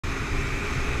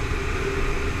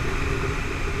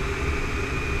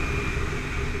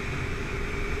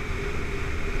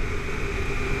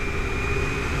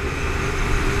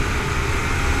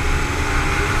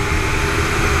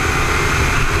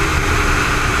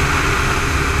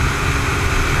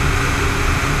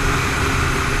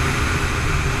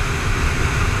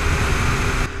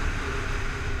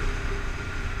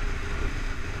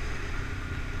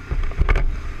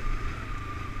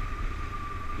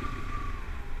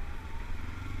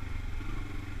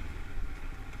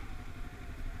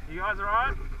You guys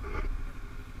alright?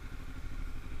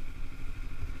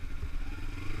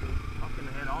 Fucking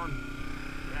head on.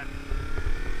 Yeah.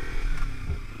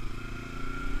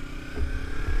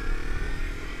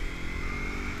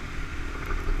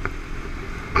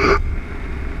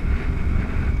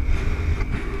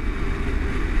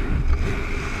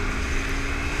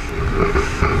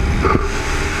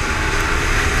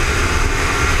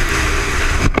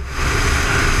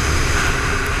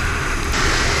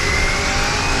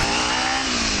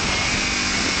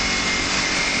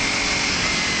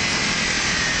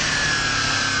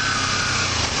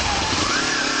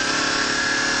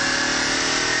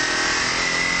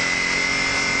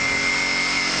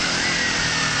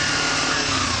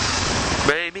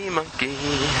 Baby monkey.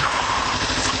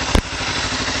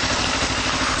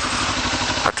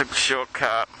 I took the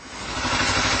shortcut.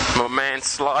 My man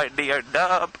slide dear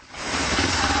dub.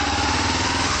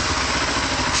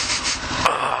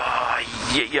 Oh,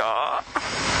 yeah.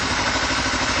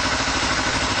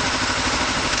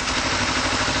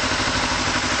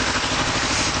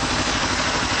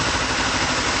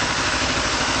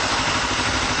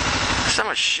 So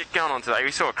much shit going on today.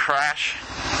 We saw a crash.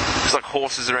 There's like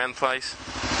horses around the place.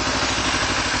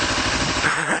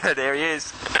 There he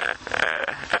is.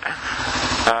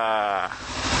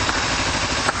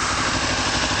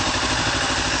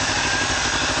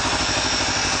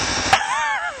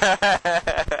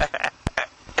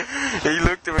 He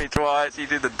looked at me twice. He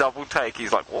did the double take.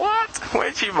 He's like, "What?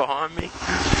 Weren't you behind me?"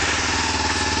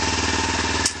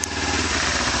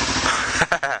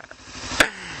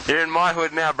 You're in my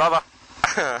hood now, brother.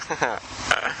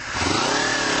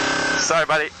 Sorry,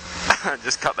 buddy.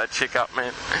 Just cut that chick up,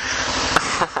 man.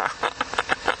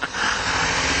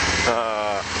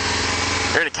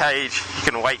 You're in a cage.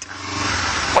 You can wait.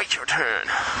 Wait your turn.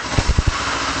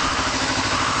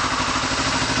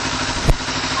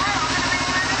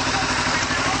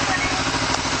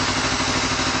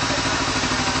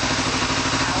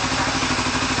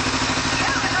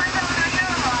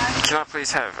 Can I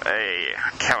please have a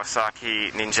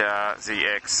Kawasaki Ninja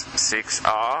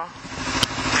ZX6R,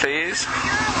 please,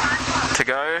 to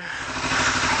go,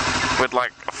 with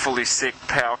like a fully sick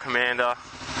power commander,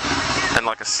 and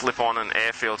like a slip-on and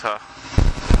air filter,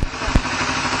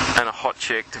 and a hot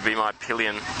chick to be my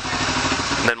pillion,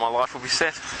 and then my life will be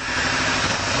set.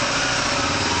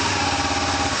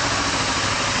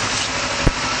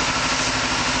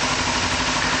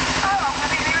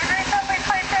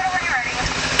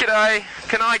 G'day,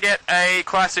 can I get a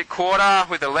classic quarter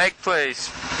with a leg, please?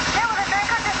 Yeah, with a drink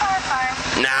or just on its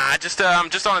own? Nah, just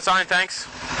on its own, thanks.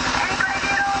 Any gravy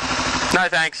at all? No,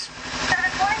 thanks.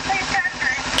 720, please,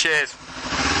 factory. Cheers.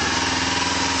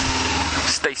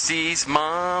 Stacy's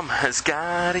mom has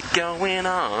got it going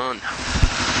on.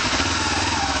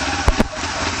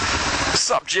 What's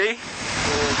up, G?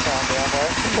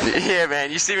 Yeah,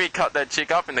 man, you see me cut that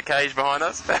chick up in the cage behind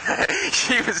us?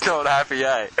 She was not happy,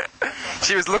 eh?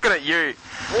 She was looking at you,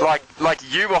 like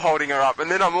you were holding her up,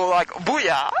 and then I'm all like,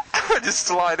 booyah! I just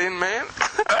slide in, man.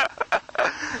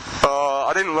 Oh,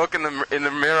 I didn't look in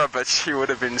the mirror, but she would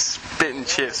have been spitting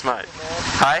chips, mate.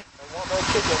 Hey?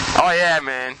 Oh yeah,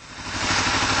 man.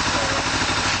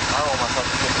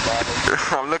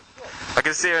 Look, I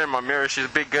can see her in my mirror. She's a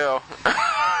big girl.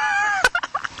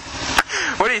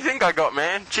 What do you think I got,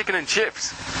 man? Chicken and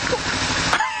chips.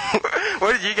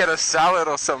 What did you get? A salad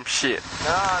or some shit?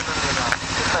 No.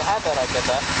 If I had that, I'd get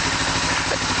that.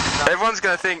 No. Everyone's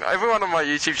gonna think. Everyone on my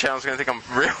YouTube channel is gonna think I'm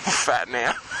real fat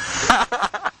now.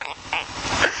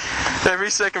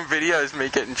 Every second video is me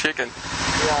getting chicken.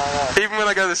 Yeah, I know. Even when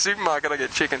I go to the supermarket, I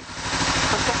get chicken.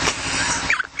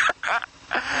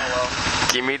 Oh, well.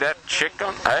 Give me that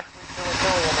chicken, eh?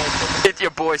 It's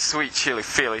your boy, Sweet Chili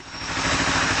Philly.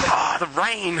 Oh, the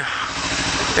rain.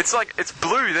 It's like, it's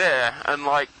blue there, and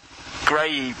like,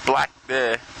 grey, black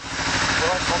there.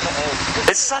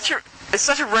 It's such a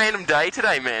random day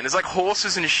today, man. There's like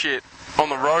horses and shit on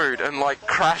the road, and like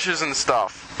crashes and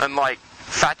stuff, and like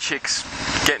fat chicks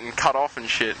getting cut off and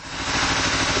shit.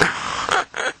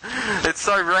 It's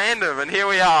so random, and here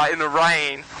we are in the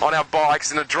rain on our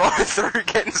bikes in a drive-through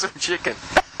getting some chicken.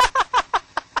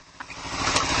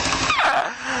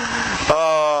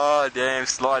 Oh, damn,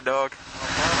 Sly dog.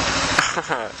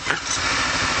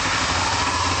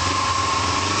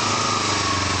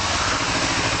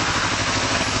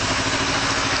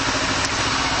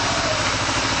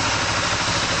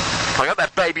 I got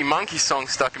that Baby Monkey song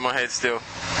stuck in my head still.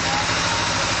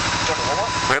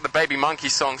 I got the Baby Monkey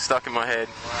song stuck in my head.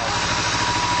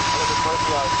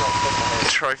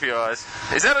 Trophy Eyes.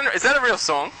 Is that a real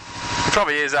song? It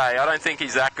probably is, eh? I don't think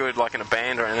he's that good, like in a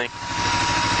band or anything.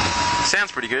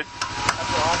 Sounds pretty good.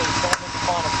 That's what I need. Someone needs to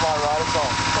find a fly rider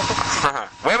song.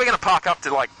 Where are we going to park up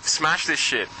to, like, smash this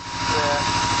shit?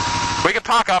 Yeah. We could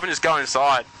park up and just go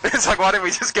inside. It's like, why didn't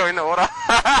we just go in the order?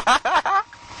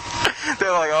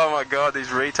 They're like, oh my god, these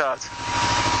retards.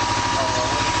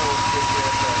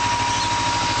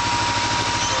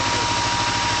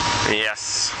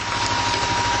 Yes.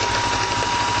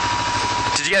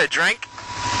 Did you get a drink?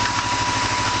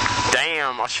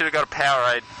 Damn, I should have got a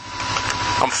Powerade.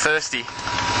 I'm thirsty. Out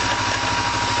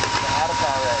of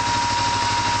Powerade.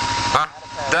 Huh?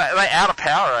 They out of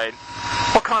Powerade?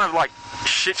 What kind of, like,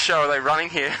 shit show are they running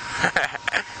here?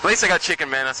 At least I got chicken,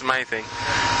 man, that's the main thing.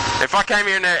 If I came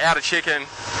here and they're out of chicken,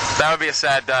 that would be a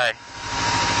sad day.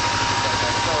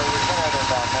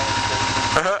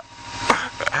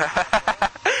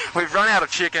 We've run out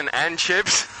of chicken and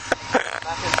chips.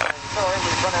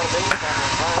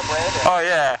 Oh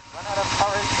yeah.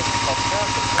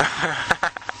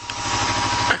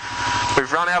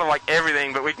 We've run out of like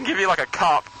everything, but we can give you like a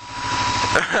cup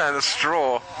and a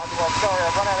straw. Sorry,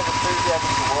 I've run out of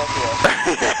enthusiasm to work here.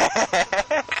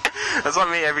 That's like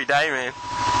me every day, man.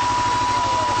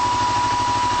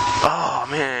 Oh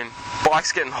man,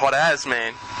 bike's getting hot as,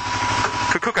 man.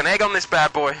 Could cook an egg on this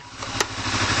bad boy.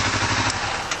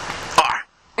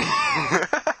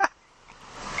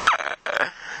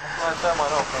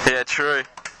 Yeah, true.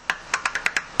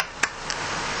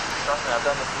 Trust me, I've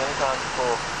done this many times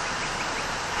before.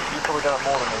 You've probably done it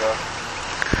more than me though.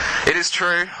 It is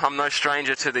true. I'm no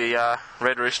stranger to the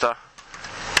Red Rooster.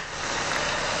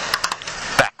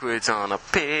 Backwards on a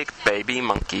pig, baby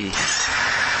monkey.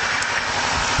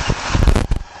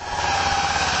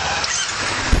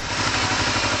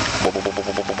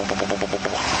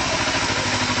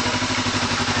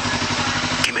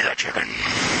 Give me that chicken.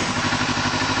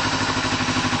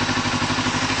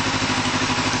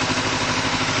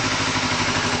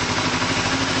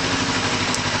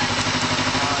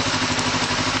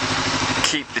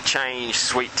 Keep the change,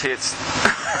 sweet tits.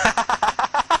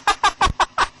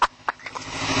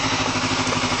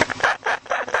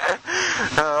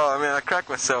 Oh man, I cracked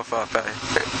myself up, eh?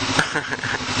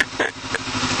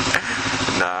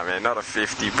 Nah man, not a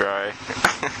 50, bro.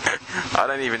 I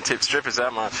don't even tip strippers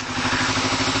that much.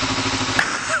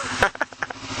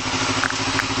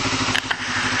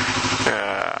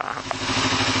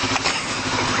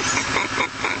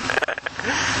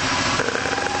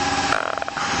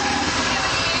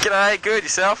 G'day, good,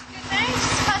 yourself? Good,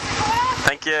 thanks. Classic order.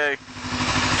 Thank you.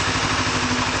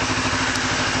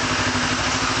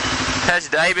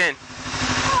 How's your day been? Oh,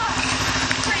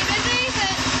 pretty busy,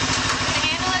 but can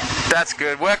handle it. That's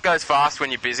good. Work goes fast when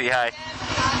you're busy, hey?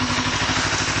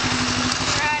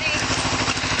 Alrighty.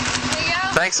 There you go.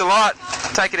 Thanks a lot.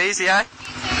 Take it easy, eh?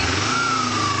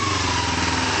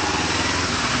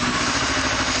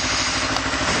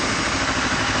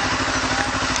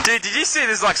 Dude, did you see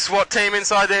there's like SWAT team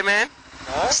inside there, man?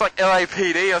 No? It's like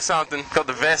LAPD or something. Got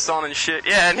the vest on and shit.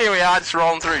 Yeah, and here we are just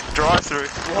rolling through, drive-through. You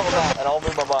hold that and I'll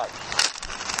move my bike.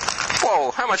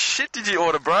 Whoa, how much shit did you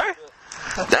order, bro?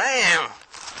 Damn.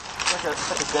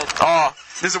 It's like a dead. Oh,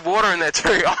 there's water in there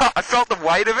too. I felt the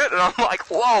weight of it and I'm like,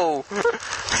 whoa.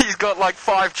 He's got like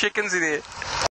 5 chickens in here.